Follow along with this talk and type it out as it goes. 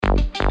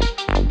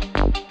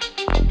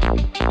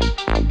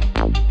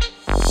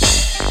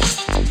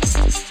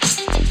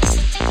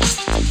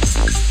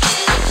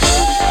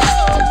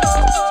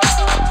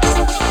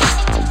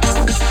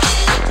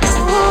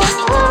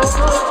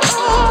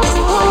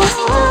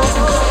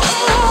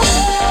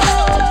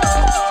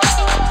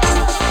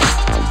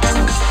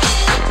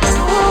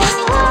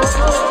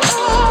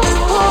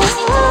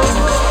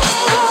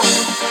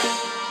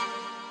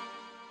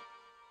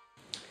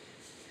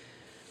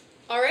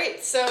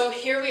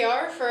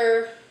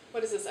for,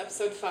 what is this,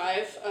 episode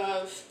 5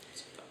 of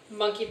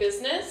Monkey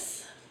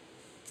Business.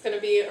 It's going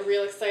to be a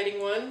real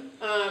exciting one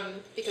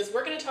because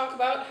we're going to talk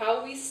about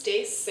how we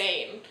stay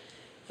sane.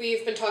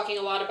 We've been talking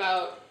a lot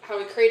about how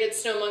we created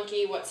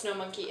SnowMonkey, what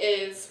SnowMonkey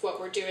is,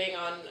 what we're doing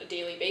on a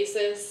daily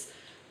basis.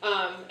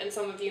 And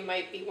some of you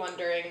might be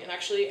wondering, and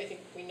actually I think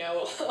we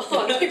know a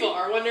lot of people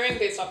are wondering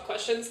based off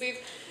questions we've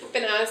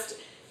been asked,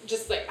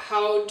 just like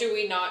how do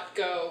we not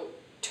go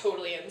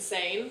totally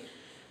insane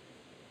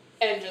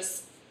and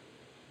just,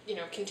 you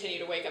know, continue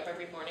to wake up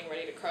every morning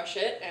ready to crush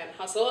it and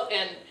hustle.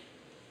 And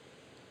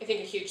I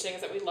think a huge thing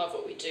is that we love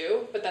what we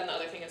do, but then the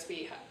other thing is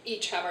we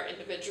each have our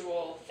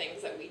individual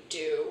things that we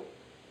do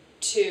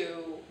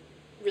to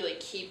really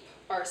keep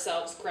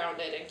ourselves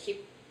grounded and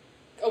keep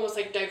almost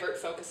like divert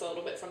focus a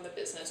little bit from the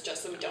business,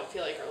 just so we don't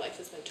feel like our life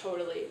has been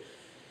totally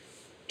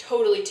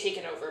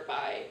taken over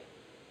by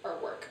our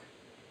work.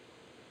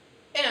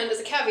 And as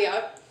a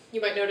caveat, you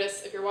might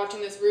notice if you're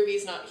watching this,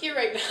 Ruby's not here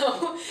right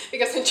now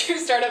because in true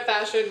startup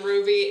fashion,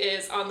 Ruby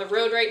is on the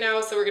road right now,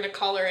 so we're going to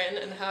call her in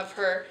and have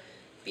her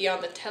be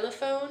on the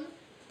telephone.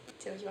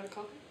 Taylor, you want to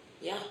call her?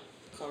 Yeah,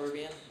 call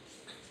Ruby in.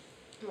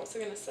 I'm also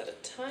going to set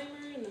a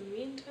timer in the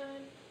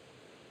meantime.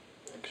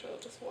 Actually, I'll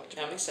just watch it.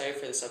 I'm excited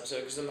for this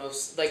episode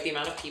because the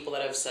amount of people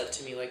that have said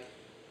to me, like,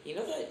 you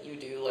know that you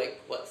do, like,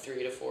 what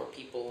 3 to 4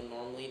 people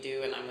normally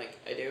do? And I'm like,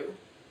 I do?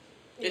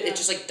 Yeah. It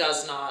just, like,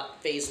 does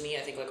not faze me. I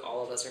think, like,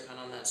 all of us are kind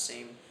of on that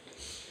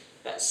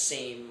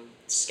same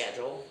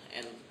schedule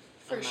and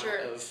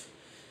of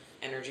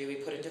energy we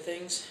put into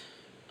things.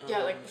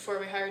 Yeah, like, before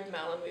we hired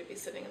Mel, and we'd be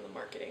sitting in the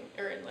marketing,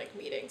 or in, like,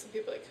 meetings, and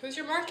people were like, who's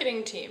your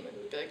marketing team? And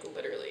we'd be like,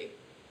 literally,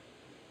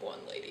 one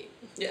lady.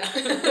 Yeah.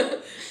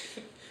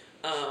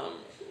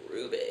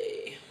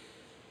 Ruby.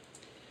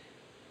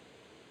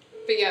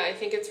 But yeah, I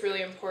think it's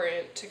really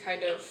important to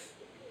kind of...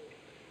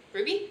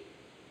 Ruby?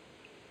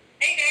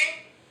 Hey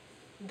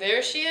there.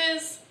 There she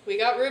is. We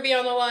got Ruby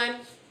on the line.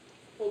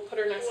 We'll put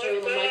her next to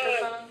her little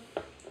microphone.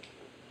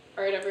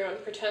 Alright everyone,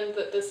 pretend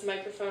that this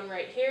microphone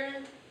right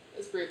here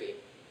is Ruby.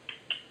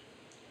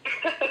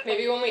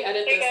 Maybe when we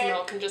edit this,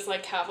 Mel can just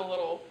like have a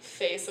little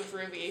face of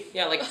Ruby.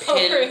 Yeah, like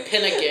pin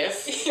a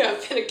gif. Yeah,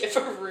 pin a gif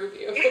of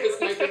Ruby over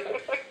this microphone.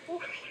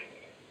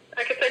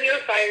 I could send you a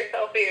fire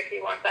selfie if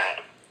you want that.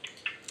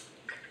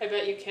 I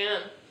bet you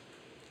can.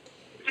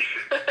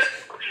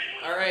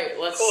 Alright,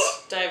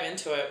 let's dive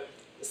into it.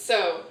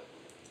 So,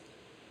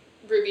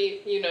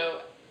 Ruby, you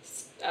know,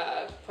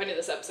 point of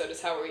this episode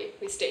is how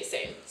we stay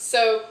sane.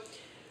 So,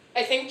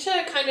 I think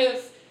to kind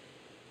of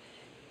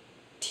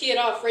tee it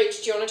off,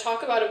 Rach, do you want to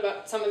talk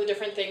about some of the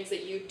different things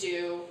that you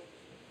do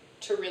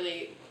to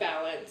really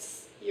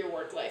balance your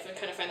work life and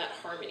kind of find that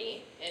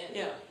harmony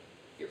in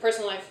your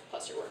personal life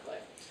plus your work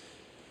life?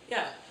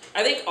 Yeah.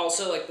 I think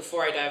also, like,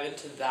 before I dive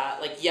into that,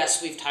 like,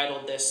 yes, we've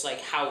titled this, like,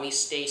 how we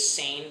stay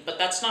sane, but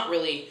that's not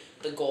really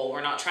the goal.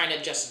 We're not trying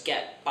to just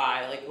get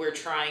by. Like, we're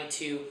trying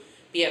to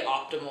be at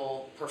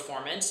optimal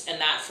performance, and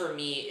that, for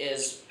me,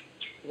 is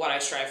what I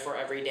strive for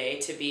every day,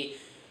 to be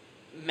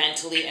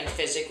mentally and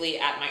physically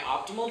at my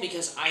optimal,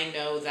 because I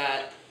know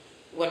that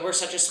when we're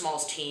such a small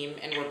team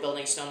and we're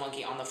building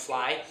SnowMonkey on the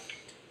fly,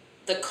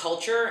 the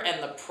culture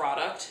and the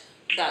product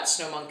that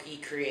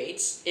SnowMonkey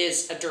creates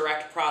is a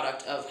direct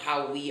product of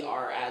how we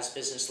are as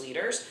business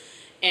leaders.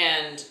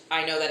 And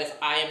I know that if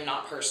I am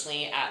not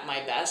personally at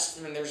my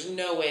best, then there's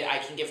no way I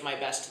can give my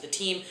best to the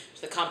team,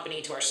 to the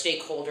company, to our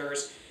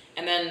stakeholders,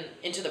 and then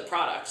into the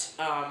product.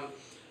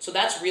 So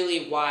that's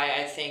really why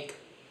I think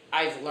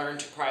I've learned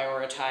to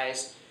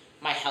prioritize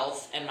my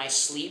health and my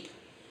sleep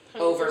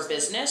 100%. Over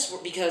business,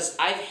 because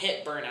I've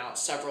hit burnout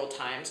several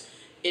times.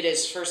 It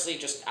is firstly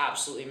just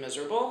absolutely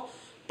miserable,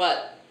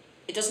 but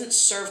it doesn't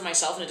serve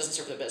myself and it doesn't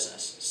serve the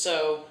business.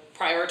 So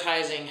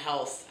prioritizing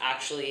health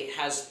actually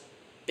has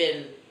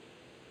been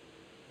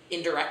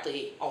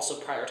indirectly also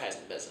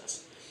prioritizing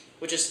business,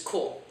 which is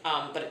cool.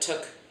 But it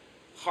took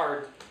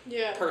hard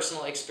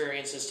personal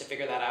experiences to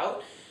figure that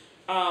out.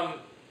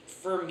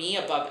 For me,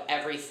 above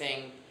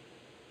everything,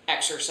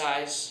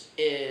 exercise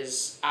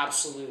is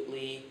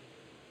absolutely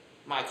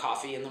my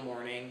coffee in the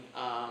morning.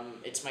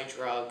 It's my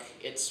drug.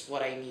 It's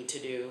what I need to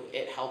do.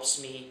 It helps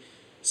me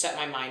set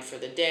my mind for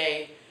the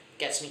day,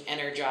 gets me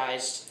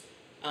energized.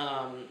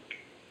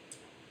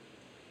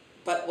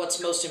 But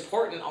what's most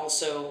important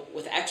also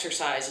with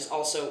exercise is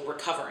also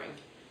recovering.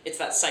 It's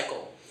that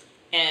cycle.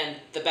 And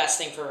the best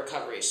thing for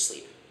recovery is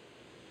sleep.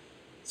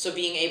 So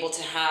being able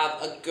to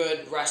have a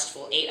good,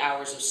 restful 8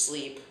 hours of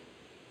sleep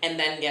and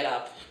then get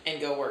up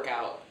and go work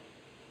out,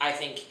 I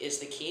think is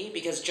the key,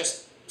 because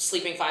just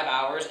sleeping 5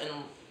 hours and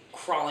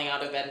crawling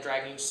out of bed and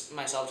dragging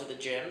myself to the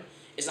gym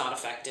is not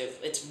effective.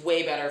 It's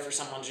way better for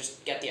someone to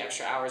just get the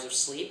extra hours of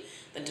sleep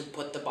than to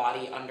put the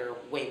body under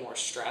way more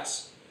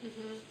stress.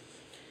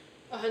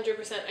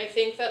 100%. I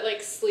think that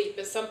like sleep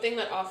is something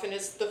that often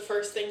is the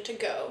first thing to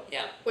go.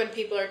 Yeah. When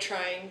people are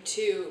trying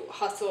to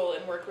hustle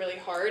and work really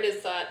hard,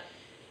 is that,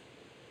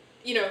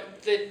 you know,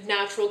 the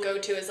natural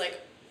go-to is like,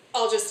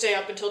 I'll just stay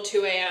up until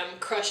 2 a.m.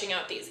 crushing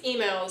out these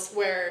emails,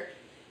 where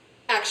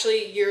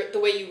actually the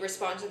way you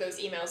respond to those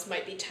emails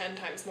might be 10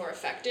 times more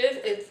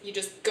effective if you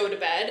just go to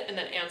bed and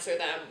then answer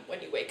them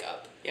when you wake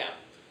up. Yeah.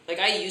 Like,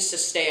 I used to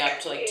stay up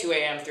to like 2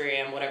 a.m., 3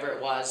 a.m., whatever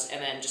it was,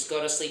 and then just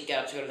go to sleep, get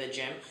up to go to the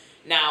gym.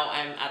 Now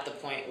I'm at the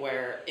point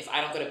where if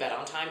I don't go to bed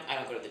on time, I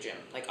don't go to the gym.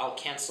 Like, I'll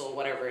cancel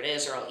whatever it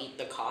is, or I'll eat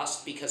the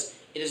cost, because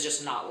it is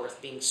just not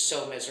worth being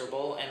so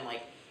miserable and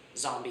like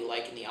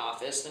zombie-like in the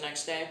office the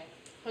next day.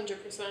 100%.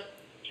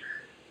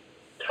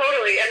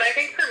 Totally, and I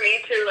think for me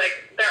too,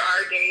 like, there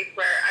are days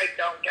where I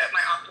don't get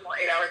my optimal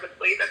 8 hours of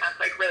sleep, and that's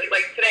like really,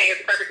 like today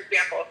is a perfect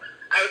example.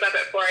 I was up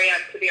at 4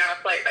 a.m. to be on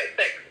a flight by 6,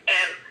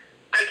 and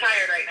I'm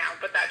tired right now,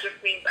 but that just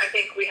means I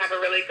think we have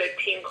a really good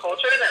team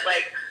culture that,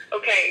 like,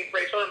 okay,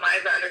 Rachel and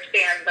Liza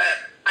understand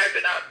that I've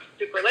been up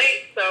super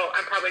late, so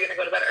I'm probably going to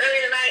go to bed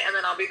early tonight, and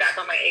then I'll be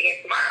back on my A game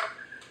tomorrow.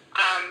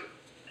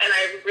 And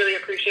I really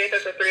appreciate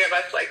that the three of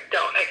us, like,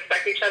 don't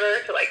expect each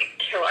other to, like,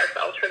 kill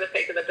ourselves for the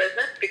sake of the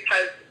business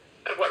because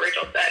of what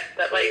Rachel said,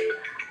 that, like,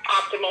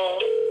 optimal,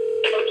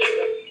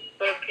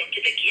 the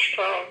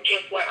phone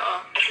just went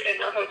off in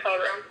the hotel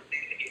room.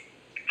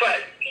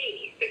 But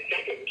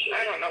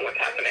I don't know what's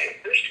happening.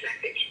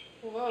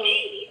 Whoa.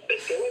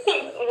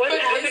 What's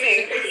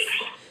happening?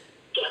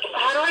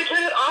 How do I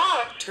turn it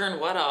off? Turn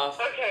what off?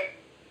 Okay.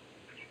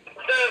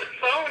 The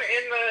phone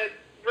in the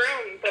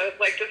room,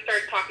 just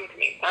started talking to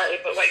me. Sorry,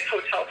 but like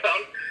hotel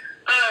phone.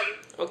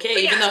 Okay,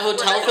 but even yeah, the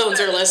hotel phones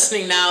are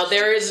listening now.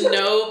 There is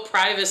no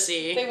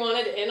privacy. They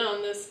wanted in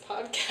on this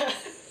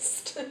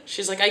podcast.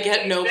 She's like, I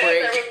get no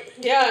break.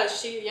 Yeah,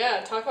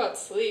 talk about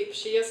sleep.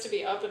 She has to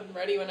be up and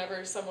ready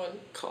whenever someone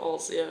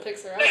Calls, yeah.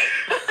 picks her up.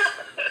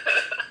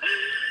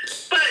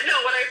 But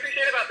no, what I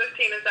appreciate about this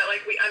team is that,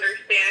 like, we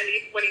understand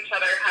when each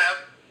other have,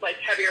 like,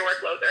 heavier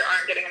workloads or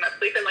aren't getting enough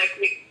sleep, and, like,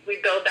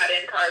 we build that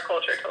into our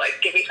culture to,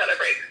 like, give each other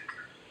breaks.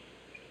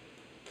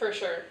 For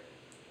sure.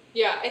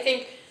 Yeah, I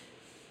think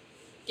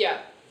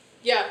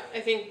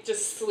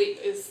just sleep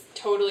is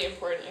totally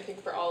important. I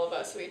think for all of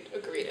us, we'd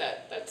agree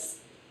that that's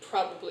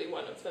probably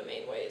one of the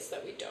main ways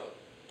that we don't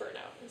burn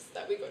out, is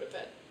that we go to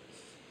bed.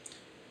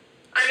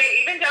 I mean,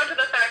 even down to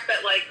the fact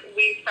that, like,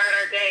 we start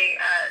our day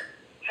at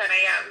 10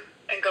 a.m.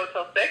 and go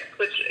till 6,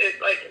 which is,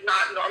 like,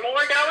 not normal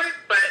work hours,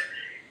 but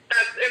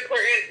that's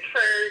important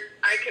for,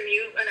 I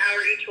commute an hour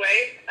each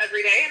way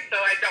every day, and so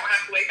I don't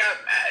have to wake up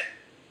at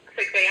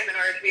 6 a.m. in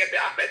order to be at the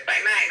office by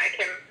 9. I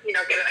can,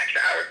 get an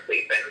extra hour of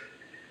sleep and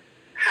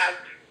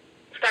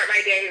start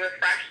my day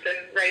refreshed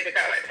and ready to go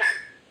at 10.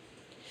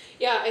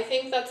 Yeah, I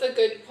think that's a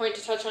good point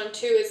to touch on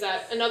too, is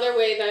that another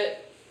way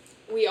that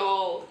we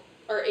all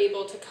are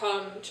able to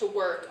come to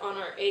work on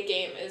our A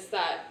game is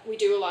that we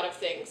do a lot of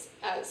things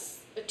as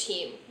a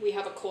team. We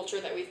have a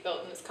culture that we've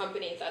built in this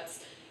company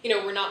that's,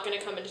 we're not going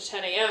to come into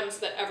 10 a.m.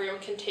 so that everyone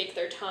can take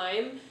their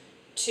time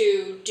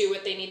to do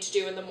what they need to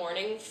do in the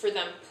morning for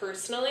them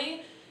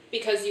personally,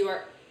 because you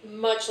are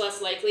much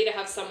less likely to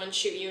have someone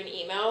shoot you an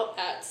email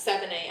at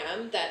 7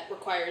 a.m. that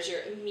requires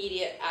your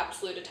immediate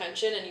absolute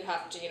attention, and you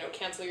have to,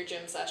 cancel your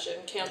gym session,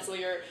 cancel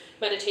your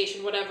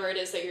meditation, whatever it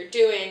is that you're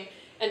doing,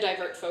 and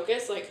divert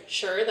focus. Like,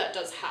 sure, that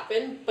does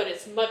happen, but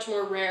it's much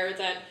more rare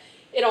than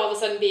it all of a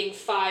sudden being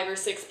 5 or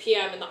 6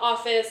 p.m. in the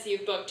office,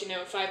 you've booked,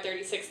 5:30,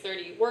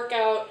 6:30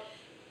 workout,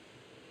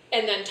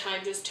 and then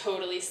time just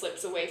totally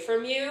slips away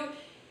from you.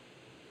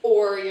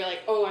 Or you're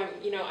like, oh,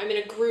 I'm in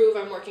a groove,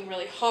 I'm working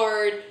really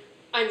hard,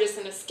 I'm just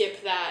going to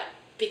skip that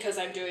because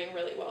I'm doing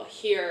really well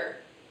here,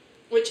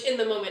 which in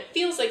the moment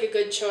feels like a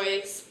good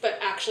choice, but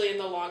actually in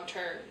the long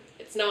term,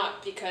 it's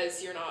not,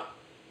 because you're not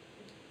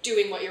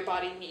doing what your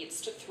body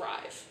needs to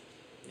thrive.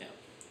 Yeah.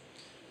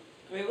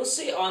 I mean, we'll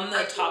see on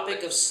the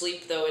topic of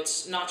sleep, though,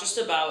 it's not just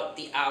about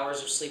the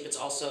hours of sleep, it's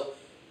also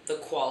the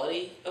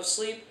quality of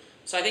sleep.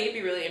 So I think it'd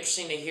be really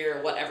interesting to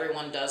hear what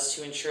everyone does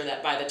to ensure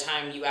that by the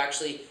time you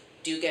actually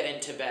do get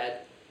into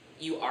bed,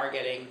 you are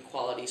getting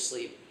quality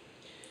sleep.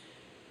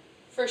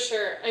 For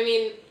sure. I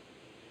mean,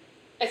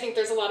 I think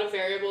there's a lot of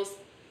variables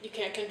you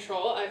can't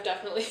control. I've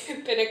definitely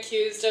been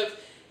accused of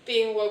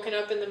being woken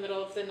up in the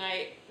middle of the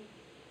night,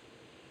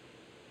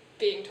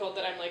 being told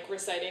that I'm, like,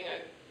 reciting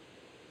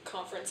a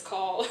conference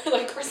call or,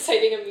 like,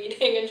 reciting a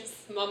meeting and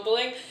just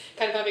mumbling,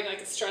 kind of having,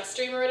 like, a stress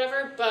dream or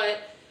whatever.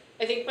 But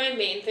I think my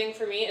main thing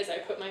for me is I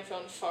put my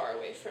phone far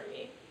away from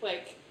me.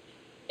 Like,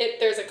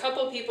 there's a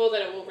couple people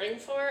that it will ring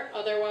for,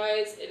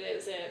 otherwise it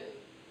is in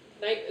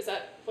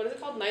what is it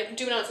called?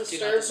 Do not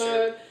disturb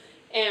mode.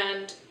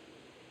 And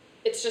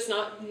it's just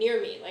not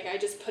near me. Like, I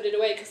just put it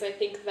away because I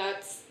think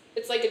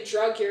it's like a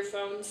drug, your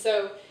phone.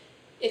 So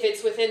if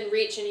it's within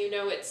reach and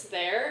it's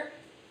there,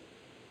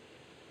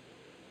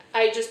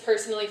 I just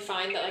personally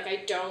find that, like,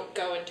 I don't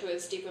go into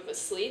as deep of a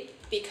sleep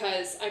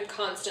because I'm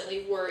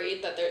constantly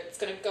worried that it's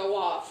going to go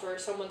off or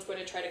someone's going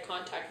to try to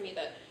contact me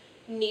that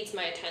needs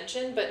my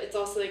attention. But it's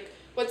also, like,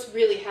 what's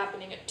really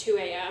happening at 2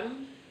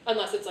 a.m.,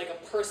 unless it's, like,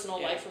 a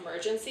personal life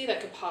emergency that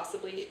could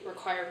possibly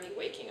require me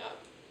waking up.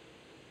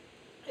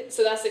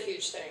 So that's a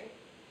huge thing.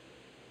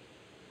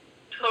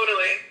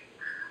 Totally.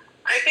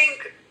 I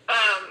think,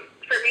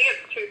 for me,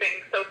 it's two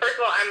things. So first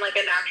of all, I'm, like,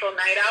 a natural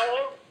night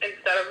owl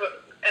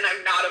and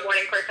I'm not a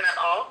morning person at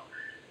all.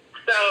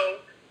 So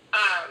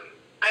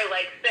I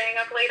like staying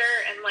up later,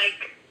 and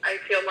like I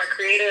feel more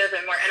creative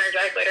and more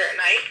energized later at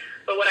night.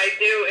 But what I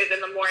do is in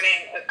the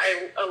morning,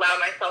 I allow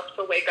myself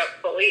to wake up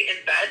fully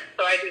in bed.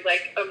 So I do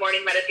like a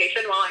morning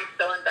meditation while I'm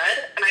still in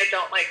bed, and I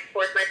don't like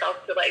force myself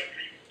to like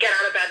get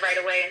out of bed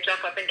right away and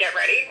jump up and get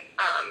ready.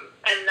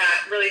 And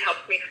that really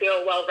helps me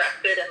feel well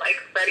rested and like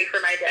ready for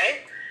my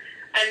day.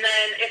 And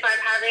then if I'm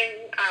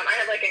having, I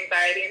have like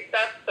anxiety and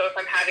stuff. So if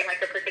I'm having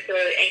like a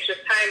particularly anxious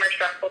time or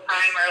stressful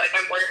time, or like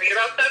I'm worried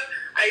about stuff,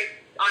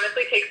 I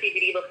honestly take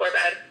CBD before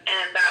bed,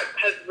 and that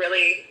has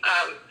really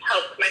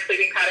helped my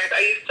sleeping patterns.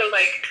 I used to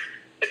like,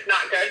 it's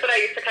not good, but I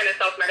used to kind of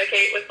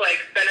self-medicate with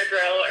like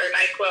Benadryl or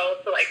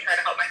NyQuil to like try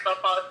to help myself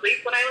fall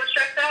asleep when I was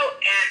stressed out.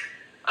 And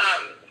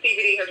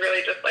CBD has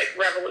really just like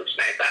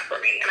revolutionized that for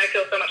me, and I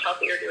feel so much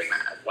healthier doing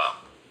that as well.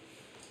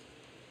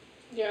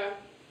 Yeah.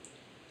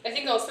 I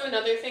think also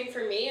another thing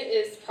for me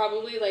is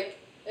probably like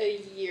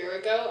a year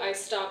ago, I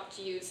stopped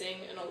using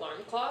an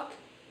alarm clock.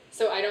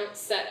 So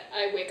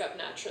I wake up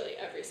naturally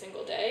every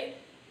single day.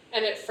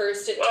 And at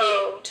first it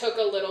took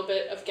a little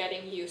bit of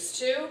getting used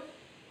to.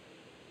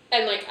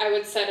 And like I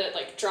would set a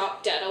like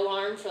drop dead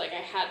alarm for like I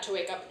had to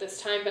wake up at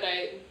this time, but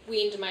I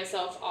weaned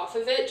myself off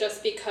of it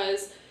just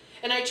because.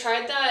 And I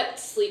tried that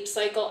sleep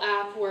cycle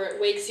app where it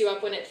wakes you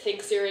up when it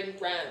thinks you're in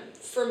REM.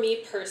 For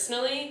me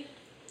personally,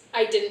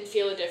 I didn't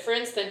feel a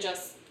difference than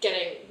just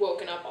getting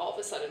woken up all of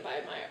a sudden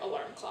by my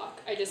alarm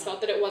clock. I just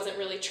felt that it wasn't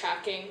really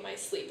tracking my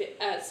sleep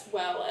as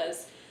well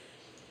as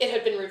it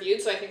had been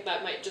reviewed, so I think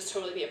that might just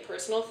totally be a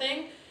personal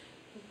thing.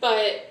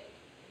 But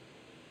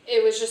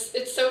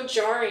it's so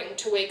jarring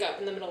to wake up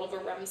in the middle of a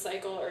REM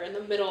cycle or in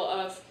the middle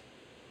of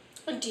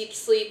a deep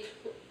sleep,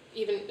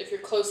 even if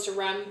you're close to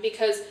REM,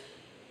 because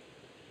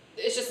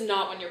it's just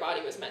not when your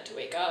body was meant to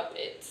wake up.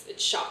 It's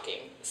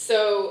shocking.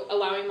 So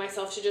allowing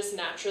myself to just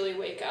naturally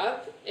wake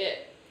up,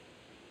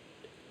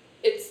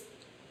 it's,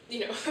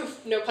 you know,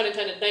 no pun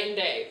intended, night and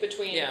day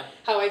between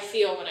how I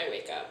feel when I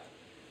wake up.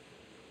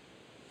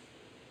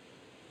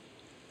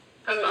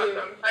 That's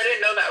awesome. I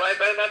didn't know that,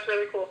 but that's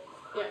really cool.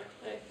 Yeah,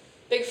 I'm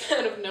big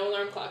fan of no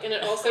alarm clock. And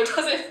it also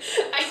doesn't,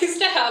 I used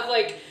to have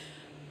like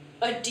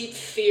a deep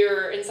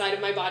fear inside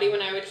of my body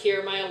when I would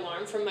hear my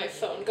alarm from my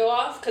phone go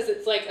off, because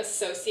it's like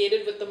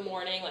associated with the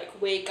morning,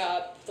 like wake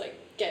up, like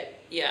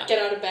get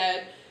out of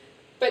bed.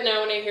 But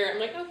now when I hear it, I'm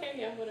like, okay,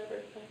 yeah, whatever.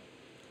 Fine.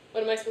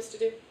 What am I supposed to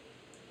do?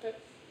 But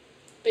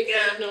big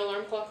fan of no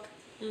alarm clock.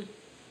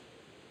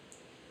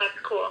 That's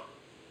cool.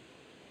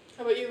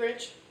 How about you,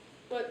 Rich?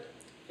 What?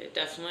 I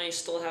definitely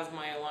still have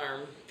my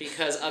alarm,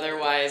 because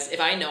otherwise,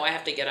 if I know I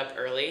have to get up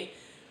early,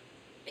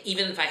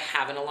 even if I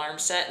have an alarm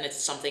set and it's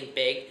something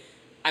big,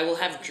 I will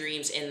have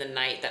dreams in the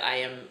night that I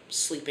am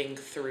sleeping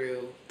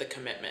through the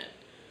commitment.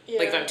 Yeah.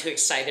 Like if I'm too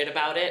excited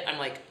about it, I'm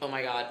like, oh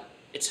my God,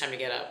 it's time to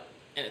get up.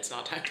 And it's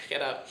not time to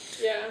get up.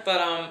 Yeah.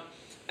 But I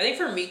think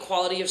for me,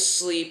 quality of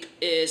sleep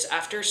is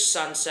after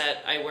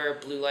sunset, I wear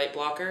blue light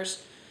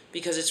blockers,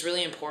 because it's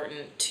really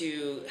important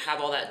to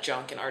have all that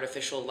junk and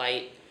artificial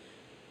light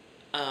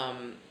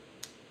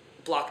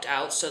blocked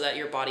out so that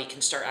your body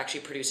can start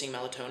actually producing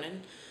melatonin.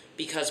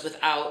 Because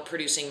without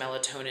producing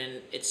melatonin,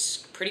 it's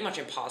pretty much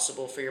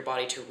impossible for your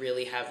body to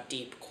really have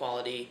deep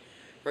quality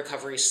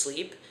recovery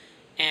sleep.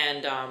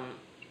 And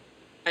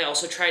I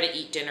also try to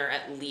eat dinner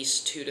at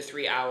least 2 to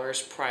 3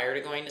 hours prior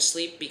to going to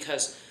sleep,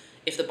 because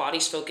if the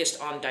body's focused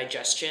on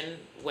digestion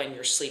when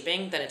you're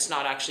sleeping, then it's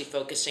not actually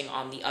focusing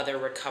on the other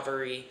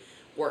recovery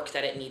work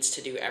that it needs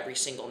to do every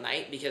single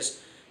night. Because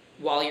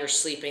while you're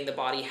sleeping, the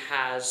body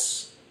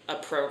has a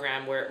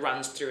program where it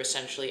runs through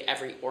essentially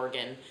every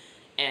organ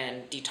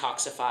and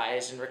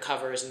detoxifies and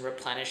recovers and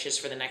replenishes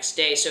for the next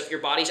day. So if your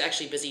body's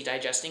actually busy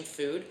digesting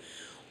food,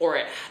 or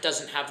it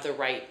doesn't have the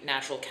right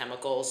natural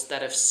chemicals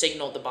that have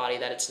signaled the body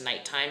that it's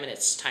nighttime and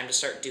it's time to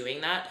start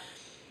doing that,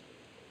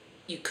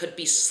 you could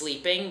be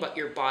sleeping, but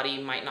your body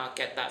might not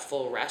get that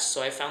full rest.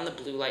 So I found the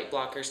blue light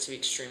blockers to be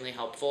extremely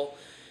helpful.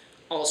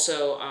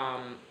 Also,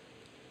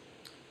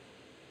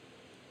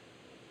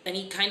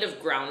 any kind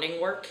of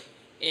grounding work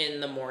in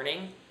the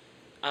morning,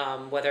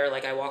 whether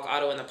like I walk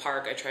auto in the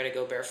park, I try to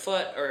go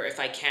barefoot, or if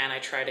I can, I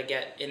try to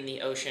get in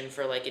the ocean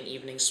for like an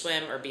evening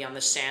swim or be on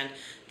the sand,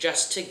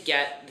 just to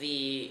get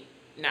the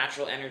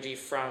natural energy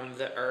from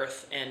the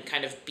earth and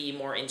kind of be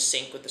more in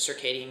sync with the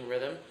circadian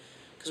rhythm,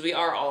 because we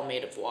are all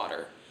made of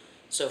water.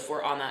 So if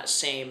we're on that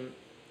same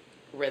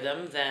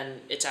rhythm, then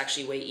it's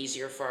actually way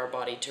easier for our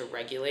body to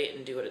regulate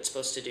and do what it's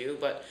supposed to do.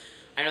 But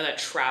I know that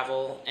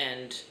travel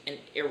and an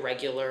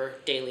irregular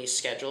daily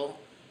schedule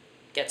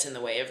gets in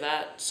the way of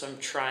that. So I'm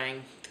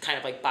trying kind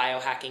of like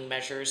biohacking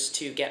measures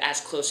to get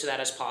as close to that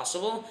as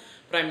possible,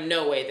 but I'm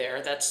no way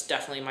there. That's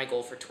definitely my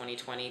goal for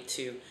 2020,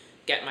 to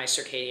get my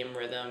circadian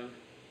rhythm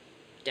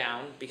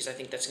down, because I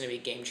think that's going to be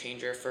a game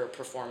changer for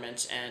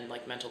performance and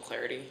like mental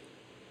clarity.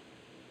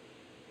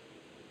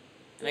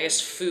 And I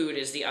guess food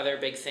is the other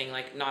big thing,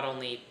 like not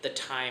only the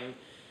time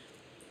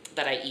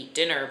that I eat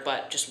dinner,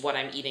 but just what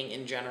I'm eating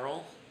in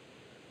general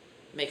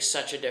makes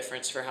such a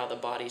difference for how the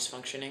body's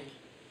functioning.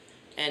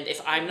 And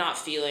if I'm not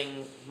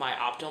feeling my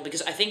optimal,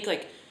 because I think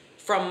like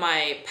from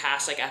my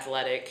past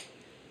athletic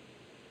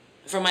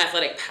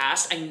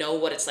past, I know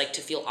what it's like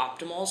to feel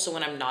optimal. So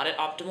when I'm not at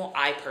optimal,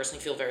 I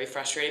personally feel very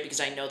frustrated because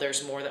I know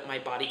there's more that my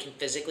body can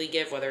physically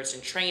give, whether it's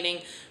in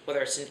training, whether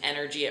it's in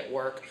energy at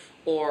work,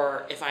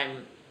 or if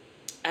I'm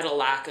at a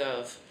lack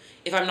of,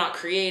 if I'm not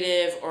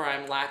creative or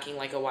I'm lacking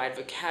like a wide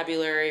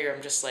vocabulary or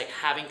I'm just like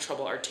having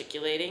trouble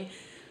articulating.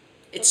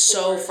 It's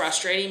so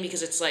frustrating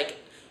because it's like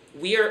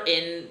we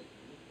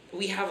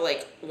have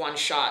like one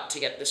shot to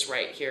get this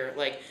right here.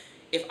 Like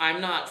if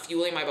I'm not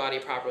fueling my body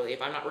properly,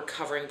 if I'm not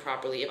recovering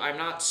properly, if I'm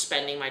not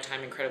spending my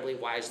time incredibly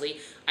wisely,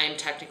 I am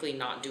technically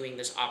not doing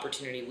this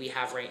opportunity we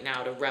have right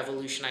now to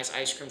revolutionize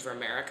ice cream for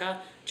America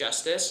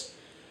justice.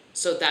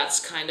 So that's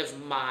kind of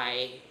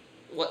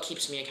what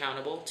keeps me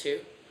accountable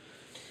too.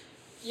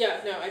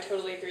 Yeah, no, I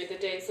totally agree. The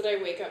days that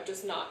I wake up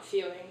just not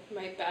feeling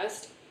my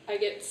best, I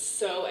get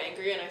so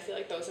angry, and I feel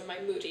like those are my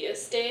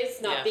moodiest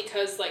days. Not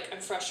because like I'm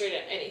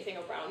frustrated at anything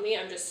around me.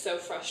 I'm just so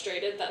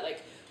frustrated that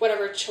like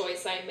whatever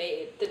choice I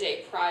made the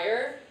day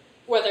prior,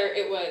 whether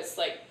it was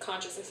like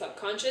conscious or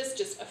subconscious,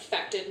 just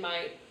affected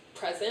my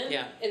present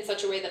in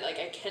such a way that like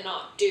I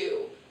cannot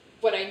do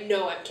what I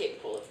know I'm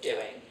capable of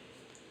doing.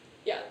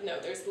 Yeah,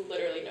 no, there's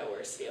literally no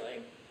worse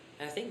feeling.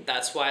 And I think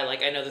that's why,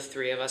 like, I know the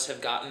three of us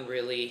have gotten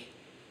really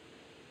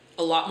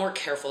a lot more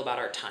careful about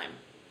our time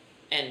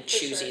and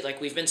choosy. Sure. Like,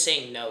 we've been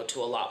saying no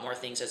to a lot more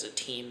things as a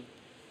team.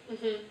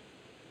 Mm-hmm.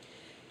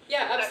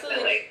 Yeah, absolutely.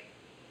 Definitely.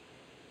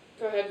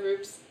 Go ahead,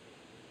 Rubes.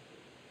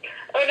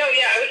 Oh, no,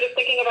 yeah, I was just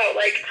thinking about,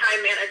 like,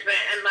 time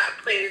management, and that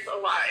plays a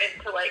lot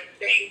into, like,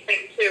 saying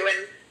things, too,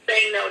 and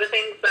saying no to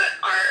things that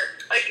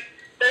are, like,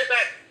 there's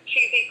that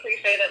cheesy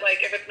cliche that,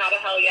 like, if it's not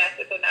a hell yes,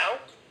 it's a no.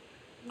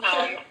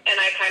 And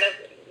I kind of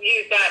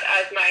use that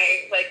as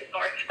my, like,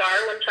 North Star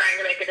when trying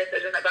to make a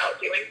decision about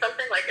doing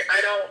something. Like, if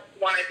I don't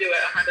want to do it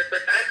 100%,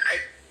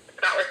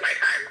 it's not worth my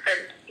time.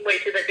 I'm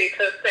way too busy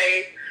to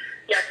say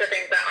yes to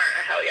things that aren't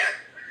a hell yes.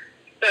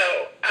 So,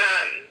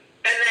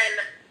 and then,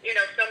 you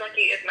know, Snow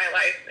Monkey is my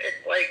life.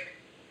 It's like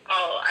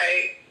all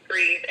I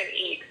breathe and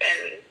eat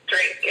and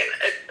drink, and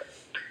it's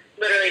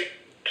literally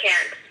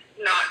can't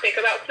not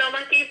think about Snow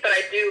Monkey, but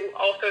I do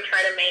also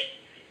try to make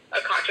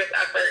a conscious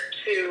effort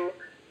to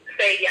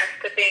say yes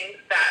to things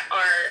that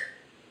are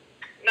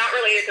not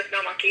related to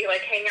Snow Monkey,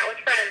 like hanging out with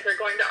friends or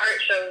going to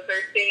art shows or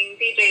seeing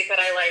DJs that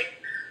I like,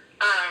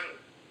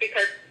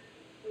 because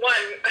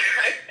one,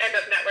 I end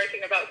up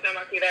networking about Snow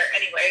Monkey there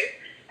anyways,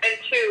 and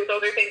two, those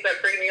are things that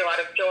bring me a lot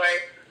of joy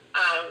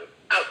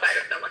outside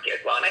of Snow Monkey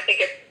as well. And I think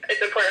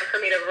it's important for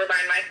me to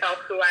remind myself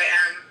who I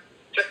am,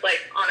 just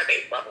like on a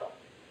base level.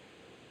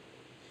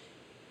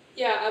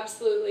 Yeah,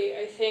 absolutely.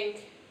 I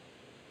think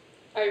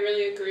I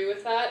really agree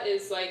with that.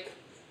 Is like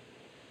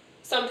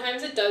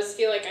sometimes it does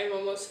feel like I'm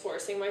almost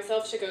forcing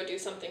myself to go do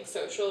something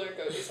social or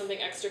go do something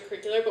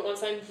extracurricular, but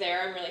once I'm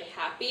there, I'm really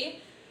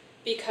happy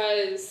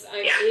because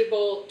I'm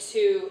able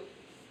to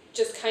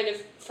just kind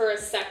of for a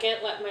second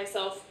let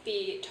myself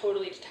be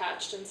totally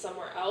detached and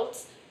somewhere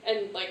else.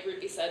 And like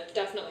Ruby said,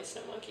 definitely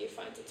Snow Monkey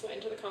finds its way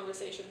into the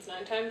conversations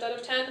 9 times out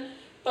of 10.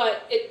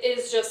 But it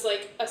is just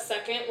like a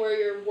second where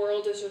your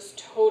world is just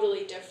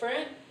totally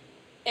different.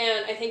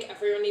 And I think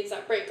everyone needs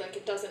that break. Like,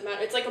 it doesn't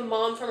matter. It's like a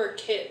mom from her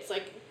kids.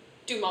 Like,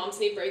 do moms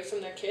need breaks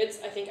from their kids?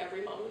 I think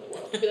every mom in the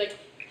world would be like,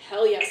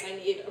 hell yes, I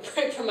need a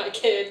break from my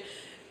kid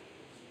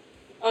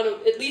on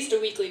at least a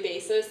weekly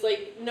basis.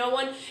 Like,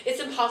 it's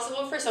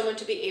impossible for someone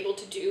to be able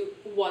to do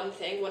one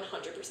thing 100%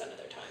 of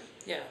their time.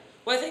 Yeah.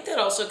 Well, I think that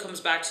also comes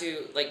back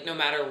to, like, no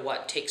matter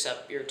what takes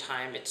up your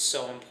time, it's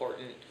so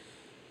important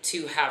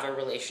to have a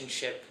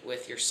relationship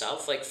with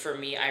yourself. Like, for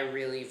me, I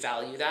really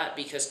value that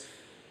because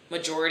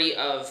majority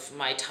of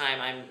my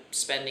time I'm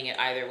spending it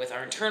either with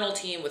our internal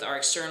team, with our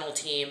external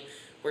team,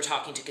 we're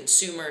talking to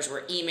consumers,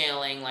 we're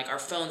emailing, like our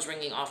phone's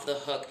ringing off the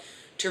hook.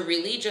 To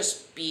really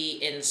just be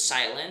in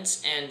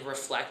silence and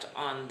reflect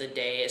on the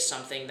day is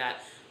something that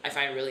I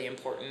find really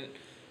important.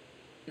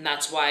 And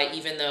that's why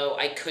even though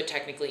I could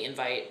technically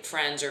invite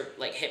friends or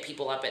like hit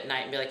people up at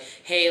night and be like,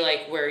 hey,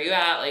 like, where are you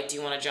at? Like, do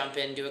you want to jump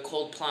in, do a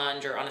cold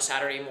plunge? Or on a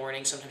Saturday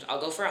morning, sometimes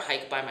I'll go for a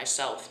hike by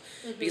myself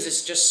because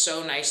it's just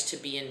so nice to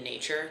be in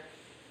nature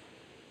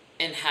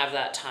and have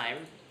that time.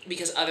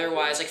 Because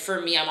otherwise, like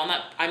for me, I'm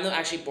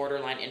actually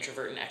borderline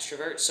introvert and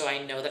extrovert. So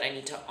I know that I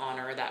need to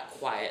honor that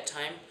quiet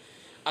time.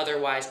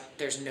 Otherwise,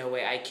 there's no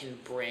way I can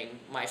bring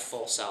my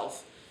full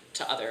self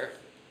to other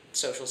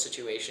social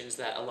situations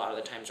that a lot of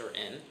the times we're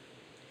in.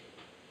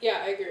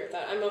 Yeah, I agree with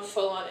that. I'm a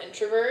full-on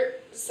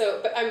introvert.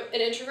 But I'm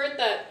an introvert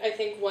that I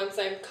think once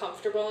I'm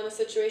comfortable in a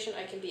situation,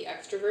 I can be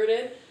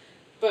extroverted.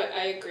 But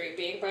I agree,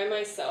 being by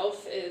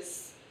myself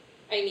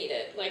I need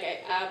it. Like, I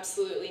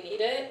absolutely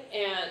need it.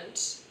 And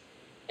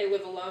I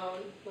live alone.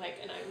 Like,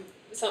 and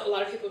a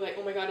lot of people are like,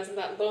 oh my God, isn't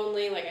that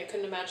lonely? Like, I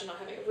couldn't imagine not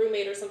having a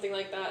roommate or something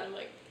like that. And I'm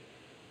like,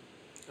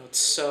 oh, it's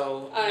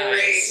so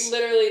nice. I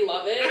literally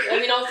love it. I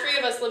mean, all three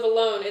of us live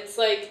alone. It's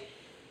like,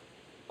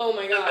 oh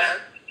my God.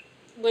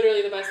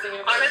 Literally the best thing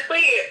ever.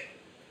 Honestly,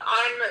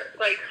 on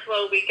like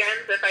slow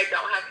weekends, if I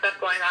don't have stuff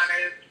going on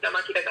or Snow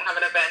Monkey doesn't have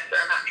an event or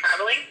I'm not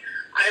traveling,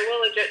 I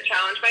will legit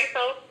challenge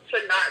myself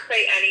to not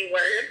say any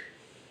word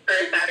for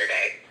a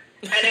Saturday.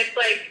 And it's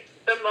like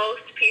the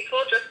most peaceful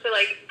just to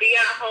like be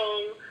at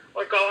home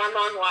or go on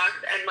long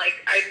walks, and like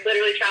I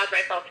literally challenge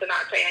myself to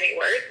not say any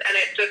words, and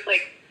it just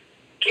like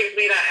gives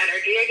me that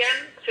energy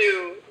again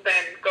to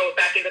then go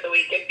back into the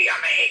week and be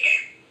on my A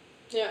game.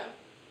 Yeah.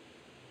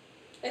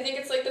 I think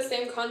it's like the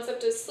same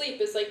concept as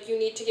sleep, is like you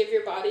need to give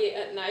your body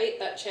at night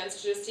that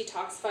chance to just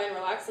detoxify and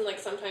relax, and like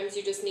sometimes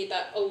you just need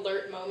that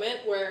alert moment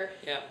where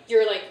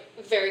you're like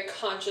very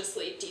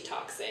consciously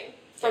detoxing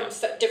from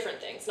different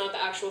things, not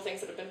the actual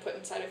things that have been put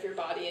inside of your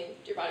body and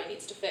your body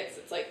needs to fix.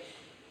 It's like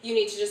you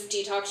need to just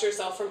detox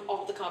yourself from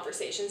all the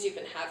conversations you've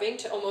been having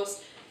to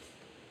almost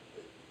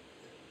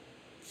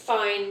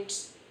find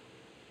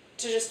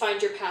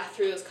your path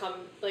through those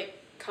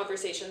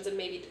conversations and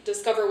maybe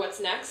discover what's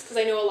next. Because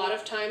I know a lot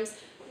of times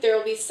there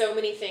will be so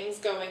many things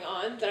going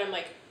on that I'm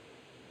like,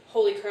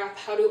 holy crap,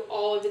 how do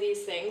all of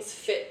these things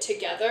fit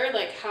together?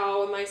 Like,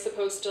 how am I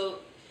supposed to,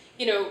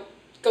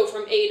 go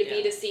from A to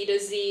B to C to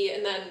Z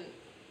and then,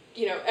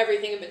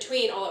 everything in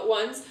between all at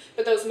once?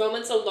 But those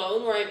moments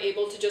alone where I'm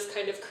able to just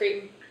kind of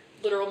create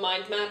literal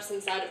mind maps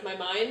inside of my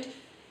mind,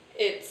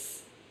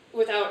 it's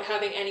without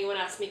having anyone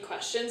ask me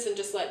questions and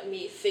just let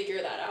me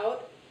figure that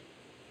out,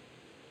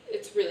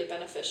 it's really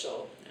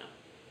beneficial. Yeah.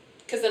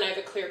 Because then I have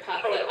a clear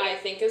path that I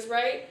think is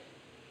right,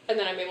 and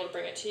then I'm able to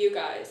bring it to you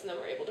guys, and then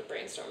we're able to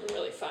brainstorm and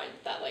really find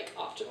that like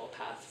optimal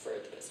path for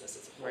the business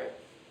as a whole. Right.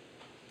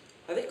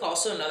 I think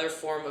also another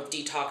form of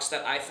detox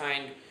that I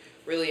find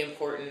really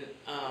important,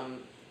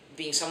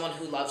 being someone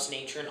who loves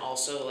nature and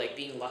also like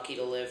being lucky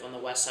to live on the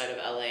west side of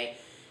LA,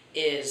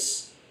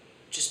 is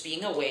just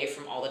being away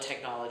from all the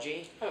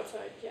technology.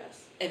 Outside,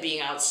 yes. And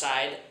being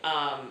outside.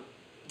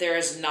 There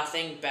is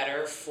nothing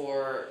better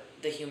for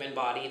the human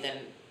body than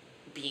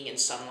being in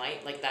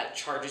sunlight. Like, that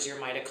charges your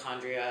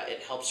mitochondria,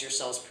 it helps your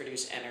cells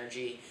produce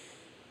energy,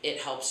 it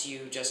helps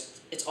you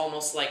just, it's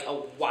almost like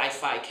a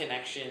Wi-Fi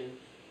connection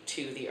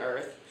to the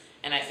earth.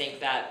 And I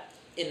think that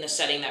in the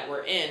setting that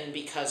we're in,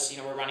 because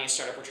we're running a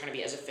startup, we're trying to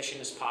be as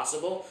efficient as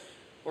possible,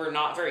 we're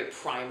not very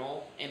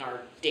primal in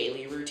our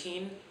daily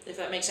routine, if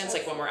that makes sense.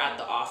 Like when we're at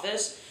the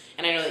office,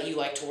 and I know that you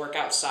like to work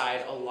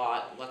outside a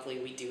lot. Luckily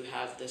we do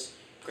have this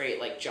great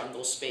like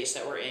jungle space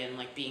that we're in,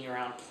 like being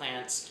around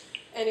plants.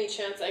 Any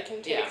chance I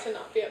can take to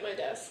not be at my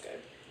desk, I'm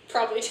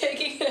probably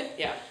taking it.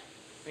 Yeah.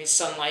 I mean,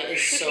 sunlight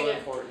is so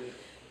important.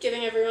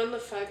 Giving everyone the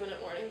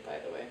 5-minute warning, by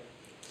the way.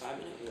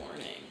 5-minute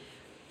warning.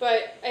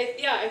 But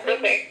I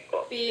think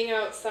being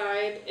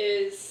outside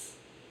is,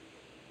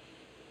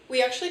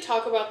 we actually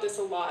talk about this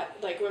a lot,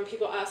 like when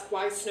people ask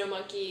why Snow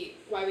Monkey,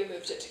 why we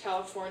moved it to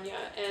California,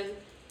 and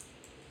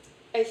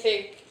I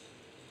think,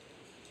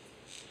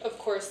 of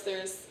course,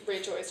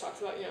 Rachel always talks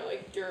about,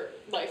 like your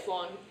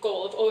lifelong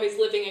goal of always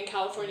living in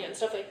California and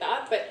stuff like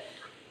that, but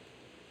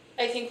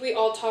I think we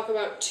all talk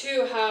about,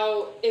 too,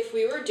 how if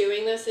we were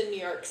doing this in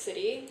New York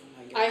City,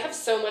 I have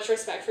so much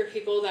respect for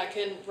people that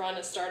can run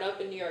a startup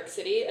in New York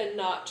City and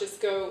not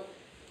just go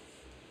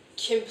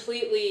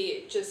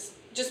completely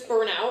just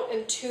burn out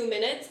in 2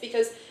 minutes,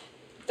 because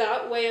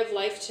that way of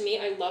life, to me,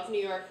 I love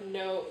New York,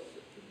 no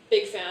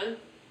big fan,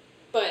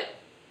 but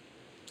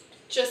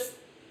just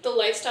the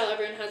lifestyle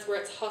everyone has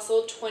where it's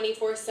hustled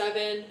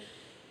 24/7.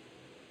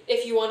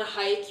 If you want to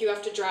hike, you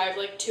have to drive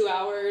like 2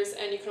 hours,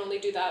 and you can only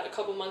do that a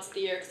couple months of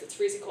the year because it's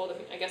freezing cold. I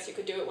mean, I guess you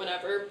could do it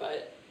whenever,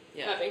 but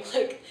having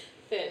like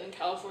thin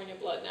California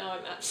blood now,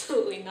 I'm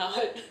absolutely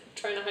not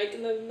trying to hike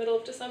in the middle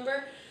of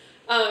December.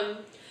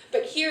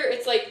 But here,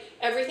 it's like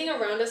everything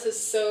around us is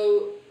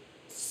so,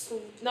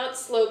 not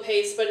slow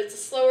paced, but it's a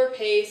slower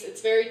pace.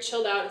 It's very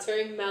chilled out. It's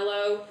very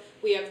mellow.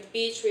 We have the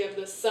beach, we have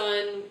the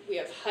sun, we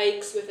have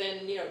hikes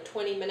within,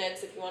 20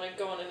 minutes. If you want to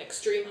go on an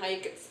extreme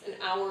hike, it's an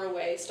hour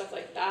away, stuff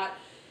like that.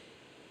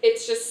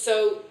 It's just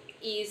so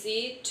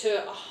easy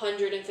to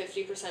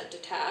 150%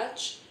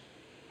 detach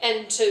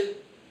and to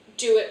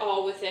do it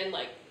all within,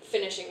 like,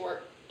 finishing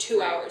work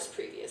 2 hours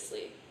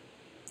previously.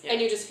 Yeah.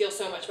 And you just feel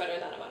so much better in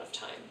that amount of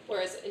time.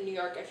 Whereas in New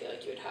York, I feel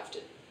like you'd have to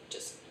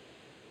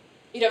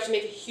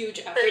make a huge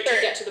effort to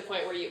get to the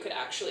point where you could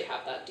actually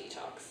have that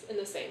detox in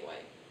the same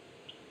way.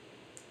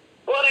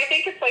 Well, and I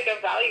think it's like a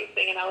value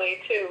thing in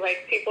LA too.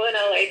 Like, people in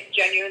LA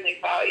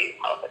genuinely value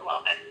health and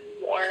wellness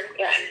more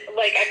than,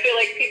 like, I feel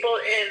like people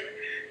in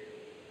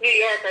New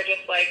York are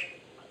just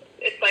like,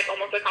 it's like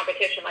almost a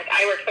competition. Like,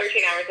 I work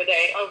 13 hours a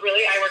day. Oh,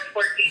 really? I work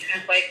 14.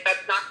 And it's like,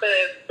 that's not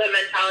the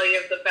mentality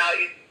of the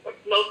values of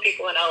most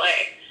people in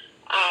LA.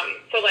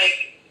 So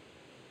like,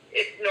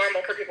 it's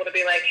normal for people to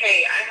be like,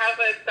 hey, I have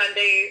a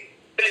Sunday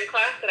spin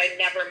class that I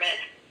never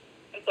miss.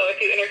 And so if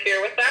you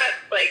interfere with that,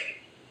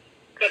 like,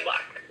 good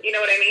luck. You know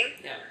what I mean?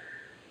 Yeah.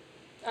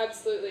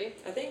 Absolutely.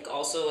 I think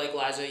also, like,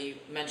 Liza, you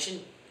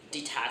mentioned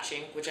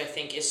detaching, which I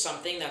think is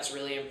something that's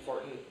really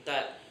important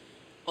that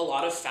a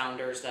lot of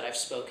founders that I've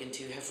spoken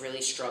to have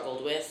really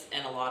struggled with,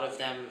 and a lot of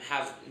them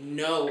have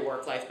no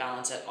work-life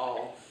balance at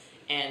all,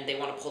 and they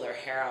want to pull their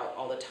hair out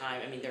all the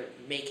time. I mean, they're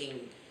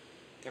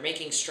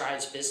making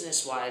strides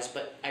business-wise,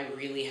 but I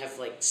really have,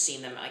 like,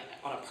 seen them, like,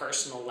 on a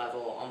personal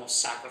level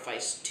almost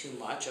sacrifice too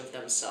much of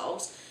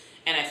themselves.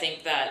 And I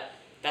think that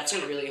that's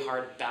a really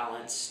hard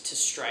balance to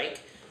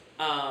strike.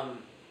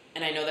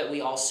 And I know that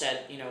we all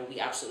said, we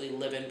absolutely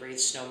live and breathe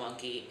Snow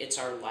Monkey. It's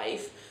our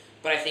life.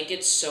 But I think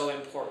it's so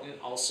important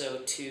also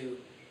to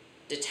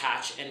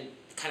detach and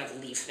kind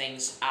of leave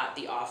things at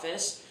the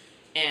office.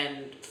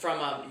 And from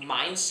a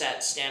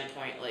mindset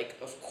standpoint, like,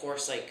 of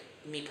course, like,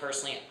 me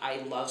personally, I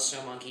love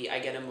Snow Monkey. I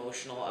get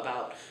emotional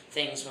about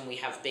things when we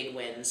have big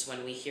wins,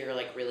 when we hear,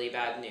 like, really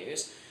bad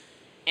news.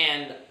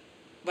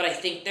 But I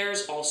think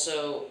there's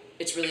also,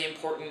 it's really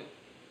important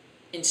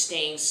in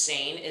staying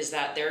sane is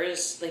that there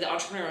is, like, the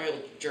entrepreneurial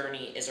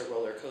journey is a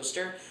roller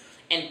coaster,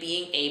 and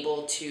being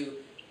able to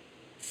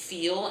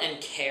feel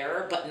and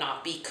care but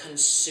not be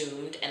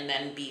consumed and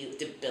then be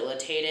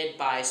debilitated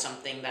by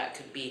something that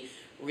could be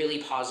really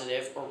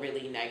positive or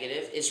really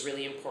negative is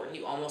really important.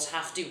 You almost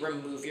have to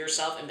remove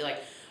yourself and be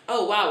like,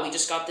 oh wow, we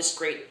just got this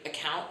great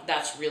account,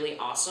 that's really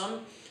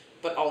awesome,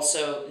 but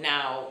also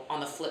now on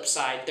the flip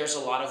side there's a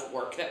lot of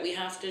work that we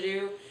have to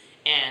do,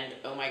 and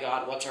oh my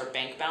god, what's our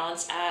bank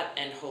balance at,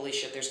 and holy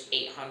shit, there's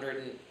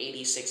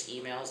 886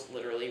 emails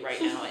literally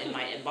right now in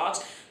my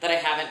inbox that I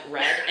haven't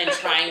read, and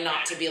trying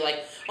not to be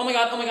like, oh my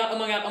god, oh my god, oh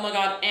my god, oh my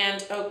god,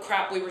 and oh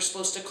crap, we were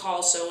supposed to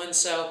call so and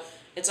so.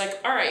 It's like,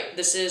 all right,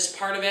 this is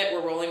part of it,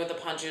 we're rolling with the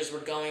punches, we're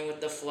going with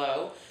the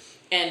flow,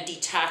 and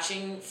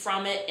detaching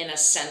from it in a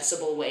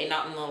sensible way,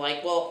 not in the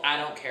like, well, I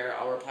don't care,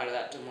 I'll reply to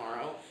that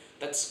tomorrow.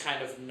 That's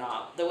kind of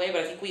not the way,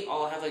 but I think we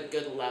all have a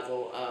good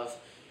level of,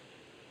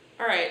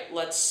 all right,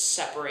 let's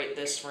separate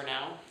this for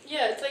now.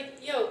 Yeah, it's like,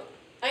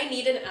 I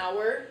need an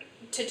hour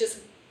to just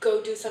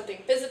go do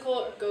something physical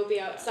or go be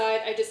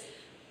outside.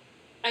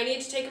 I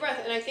need to take a breath.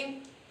 And I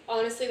think,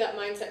 honestly, that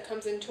mindset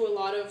comes into a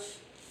lot of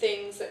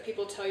things that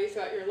people tell you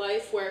throughout your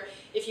life, where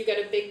if you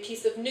get a big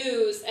piece of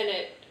news and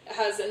it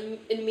has an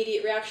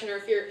immediate reaction, or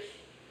if you're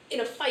in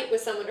a fight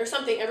with someone or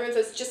something, everyone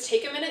says, just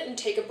take a minute and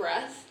take a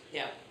breath.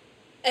 Yeah.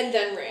 And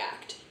then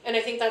react. And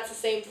I think that's the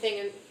same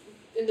thing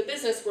in the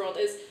business world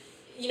is,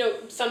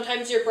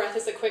 sometimes your breath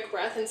is a quick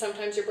breath, and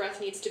sometimes your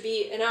breath needs to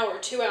be an hour,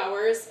 2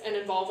 hours, and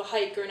involve a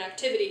hike or an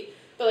activity.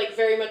 But, like,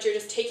 very much you're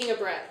just taking a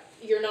breath.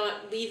 You're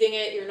not leaving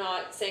it. You're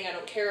not saying I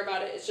don't care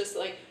about it. It's just,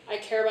 like, I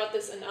care about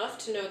this enough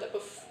to know that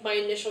my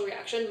initial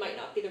reaction might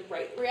not be the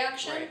right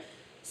reaction. Right.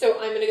 So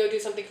I'm going to go do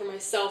something for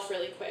myself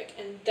really quick.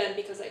 And then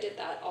because I did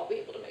that, I'll be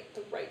able to make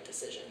the right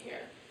decision here.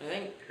 I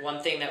think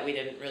one thing that we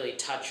didn't really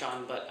touch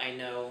on, but I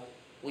know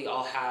we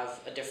all have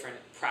a different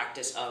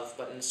practice of,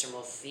 but in a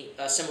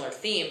similar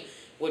theme,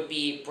 would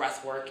be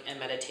breath work and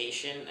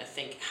meditation. I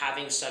think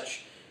having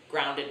such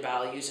grounded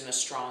values and a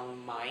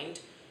strong mind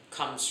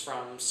comes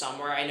from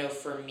somewhere. I know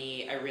for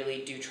me, I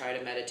really do try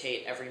to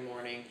meditate every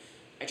morning.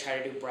 I try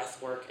to do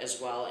breath work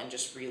as well and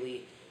just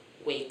really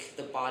wake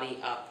the body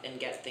up and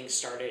get things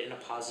started in a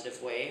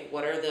positive way.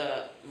 What are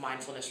the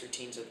mindfulness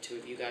routines that the two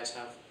of you guys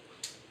have?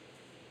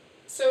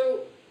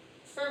 So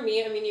for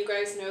me, you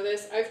guys know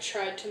this, I've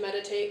tried to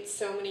meditate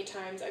so many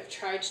times. I've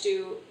tried to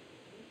do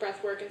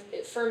breath work,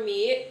 and for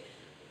me,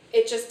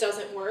 it just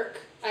doesn't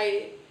work.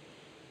 I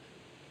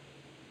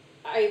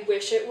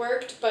wish it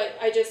worked, but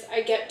I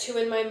get too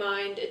in my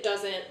mind. It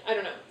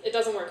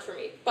doesn't work for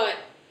me, but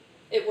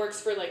it works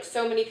for like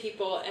so many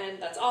people,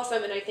 and that's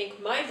awesome. And I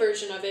think my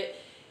version of it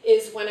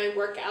is when I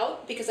work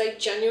out, because I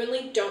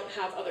genuinely don't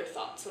have other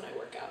thoughts when I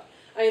work out.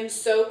 I am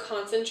so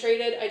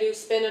concentrated. I do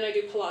spin and I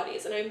do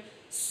Pilates, and I'm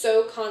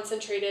so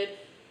concentrated,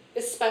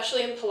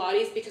 especially in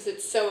Pilates, because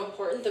it's so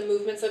important, the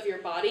movements of your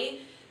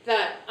body,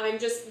 that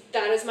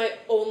that is my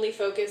only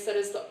focus. That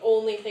is the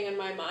only thing in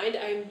my mind.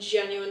 I'm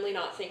genuinely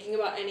not thinking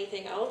about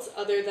anything else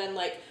other than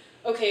like,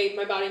 okay,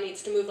 my body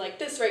needs to move like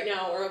this right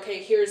now, or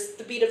okay, here's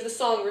the beat of the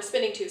song we're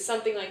spinning to,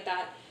 something like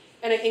that.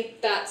 And I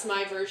think that's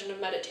my version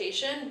of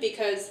meditation,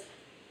 because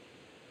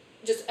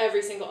just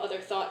every single other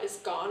thought is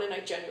gone, and I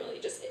genuinely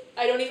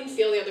I don't even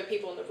feel the other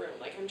people in the room.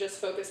 Like, I'm just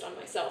focused on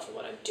myself and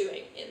what I'm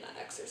doing in that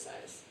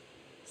exercise.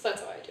 So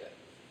that's how I do it.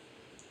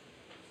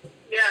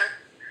 Yeah.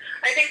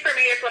 I think for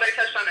me, it's what I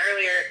touched on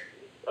earlier,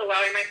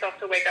 allowing myself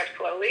to wake up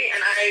slowly.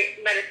 And I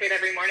meditate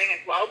every morning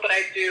as well, but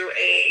I do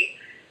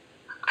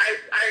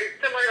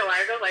similar to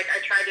Liza, like I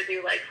tried to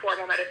do like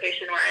formal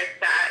meditation where I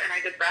sat and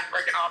I did breath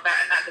work and all of that,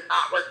 and that did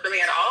not work for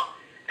me at all.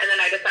 And then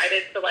I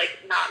decided to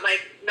like not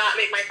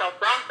make myself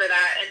wrong for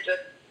that, and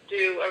just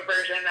do a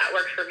version that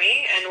worked for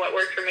me. And what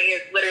worked for me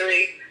is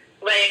literally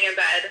laying in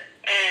bed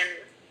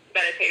and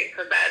meditating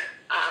from bed,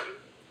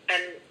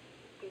 and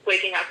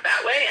waking up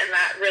that way. And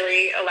that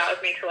really allows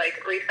me to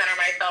like recenter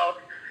myself,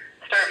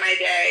 start my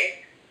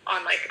day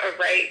on like a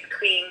right,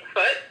 clean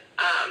foot.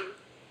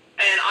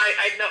 And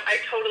I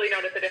totally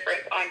notice a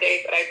difference on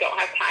days that I don't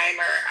have time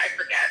or I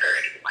forget or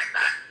anything like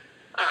that.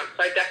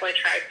 So I definitely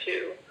try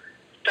to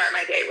start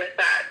my day with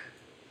that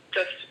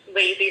just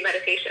lazy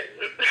meditation.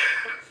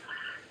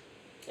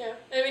 Yeah,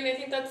 I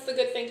think that's the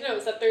good thing to know,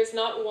 is that there's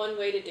not one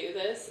way to do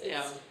this.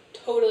 It's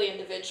totally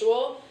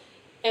individual,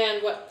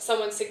 and what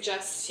someone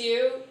suggests to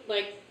you,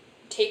 like,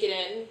 take it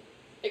in,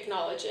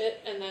 acknowledge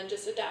it, and then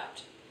just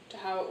adapt to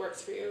how it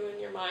works for you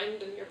and your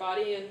mind and your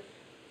body, and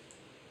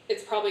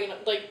it's probably gonna,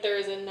 like, there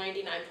is a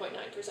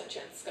 99.9%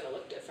 chance it's gonna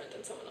look different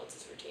than someone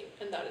else's routine,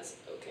 and that is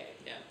okay.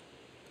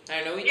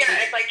 I know we Yeah,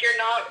 it's like you're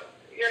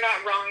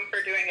not wrong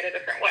for doing it a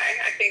different way.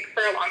 I think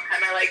for a long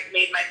time I like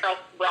made myself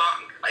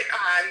wrong. Like, oh,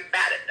 I'm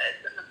bad at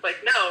this. And it's like,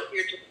 no,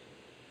 you just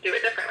do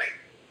it differently.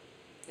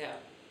 Yeah.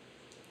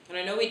 And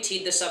I know we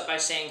teed this up by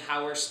saying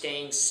how we're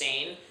staying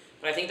sane,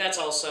 but I think that's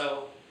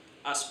also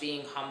us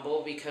being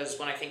humble, because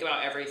when I think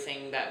about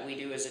everything that we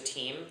do as a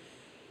team,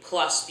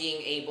 plus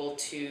being able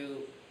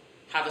to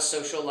have a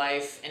social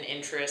life and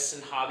interests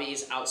and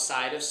hobbies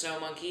outside of Snow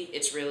Monkey,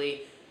 it's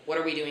really, what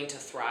are we doing to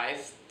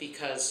thrive?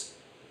 Because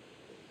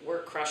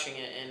we're crushing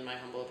it, in my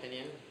humble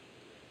opinion.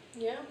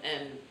 Yeah.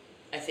 And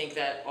I think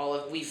that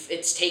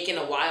it's taken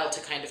a while to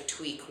kind of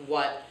tweak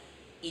what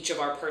each of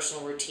our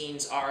personal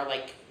routines are,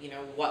 like, you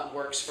know, what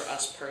works for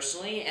us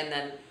personally, and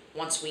then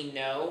once we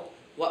know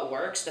what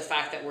works, the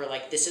fact that we're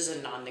like, this is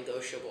a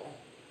non-negotiable.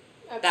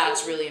 Absolutely.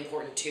 That's really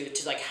important too,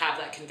 to like have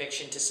that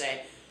conviction to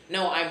say,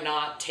 no, I'm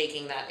not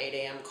taking that 8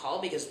 a.m. call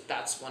because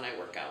that's when I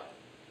work out.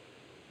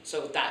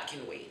 So that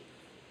can wait.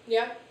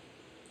 Yeah.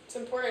 It's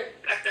important.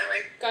 Definitely.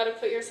 Gotta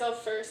put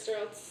yourself first, or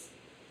else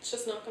it's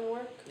just not gonna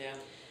work. Yeah.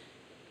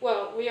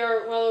 Well, we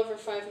are well over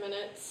 5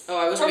 minutes. Oh,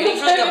 I was waiting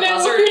for the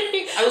buzzer.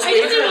 I was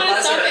waiting for the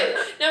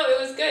buzzer. No, it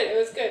was good. It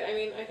was good. I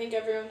mean, I think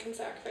everyone can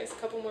sacrifice a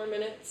couple more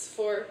minutes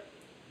for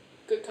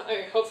good,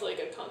 hopefully a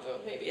good convo.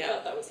 Maybe you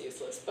thought that was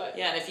useless, but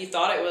yeah, and if you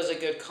thought it was a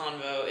good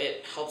convo,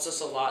 it helps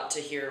us a lot to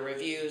hear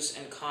reviews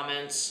and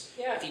comments.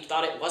 Yeah. If you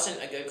thought it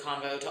wasn't a good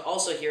convo, to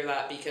also hear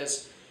that,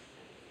 because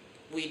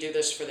we do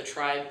this for the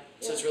tribe,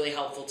 so it's really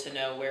helpful to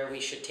know where we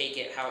should take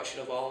it, how it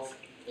should evolve.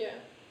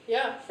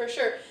 Yeah, for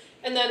sure.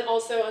 And then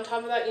also on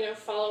top of that, you know,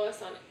 follow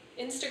us on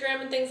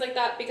Instagram and things like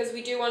that, because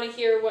we do want to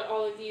hear what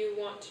all of you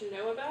want to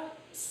know about.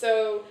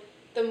 So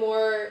the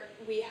more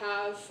we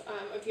have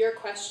of your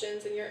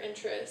questions and your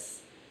interests,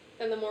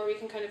 then the more we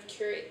can kind of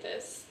curate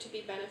this to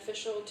be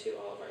beneficial to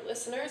all of our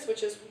listeners,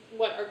 which is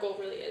what our goal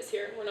really is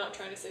here. We're not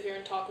trying to sit here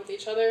and talk with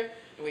each other.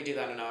 We do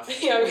that enough.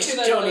 Yeah, we do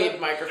that don't enough.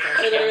 need microphones.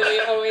 We're literally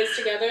always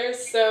together.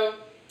 So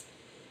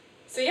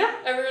yeah,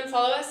 everyone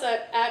follow us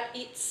at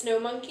Eat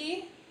Snow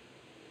Monkey.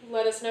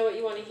 Let us know what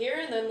you want to hear,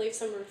 and then leave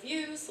some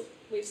reviews,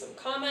 leave some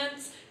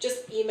comments.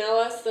 Just email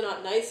us the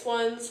not nice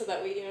ones so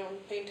that we, you know,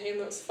 maintain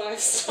those 5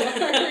 stars.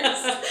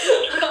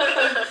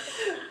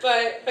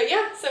 But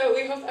yeah, so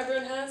we hope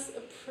everyone has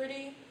a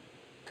pretty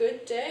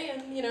good day,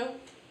 and, you know,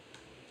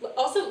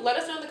 also let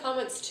us know in the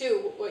comments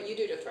too what you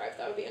do to thrive.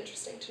 That would be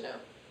interesting to know.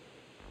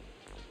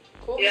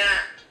 Cool. Yeah.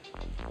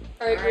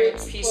 All right,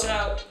 groups. Peace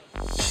out.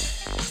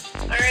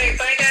 All right,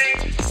 bye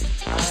guys.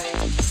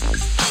 Bye.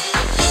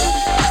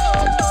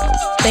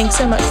 Thanks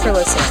so much for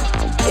listening.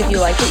 If you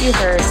like what you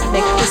heard,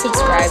 make sure to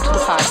subscribe to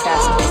the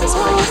podcast and leave us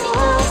a review.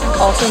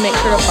 Also, make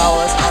sure to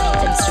follow us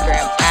on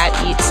Instagram at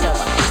Eat Snow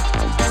Monkey.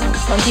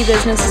 Monkey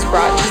Business is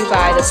brought to you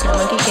by the Snow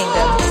Monkey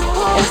Kingdom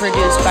and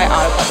produced by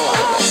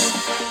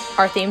Autopub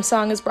Our theme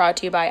song is brought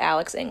to you by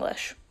Alex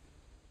English.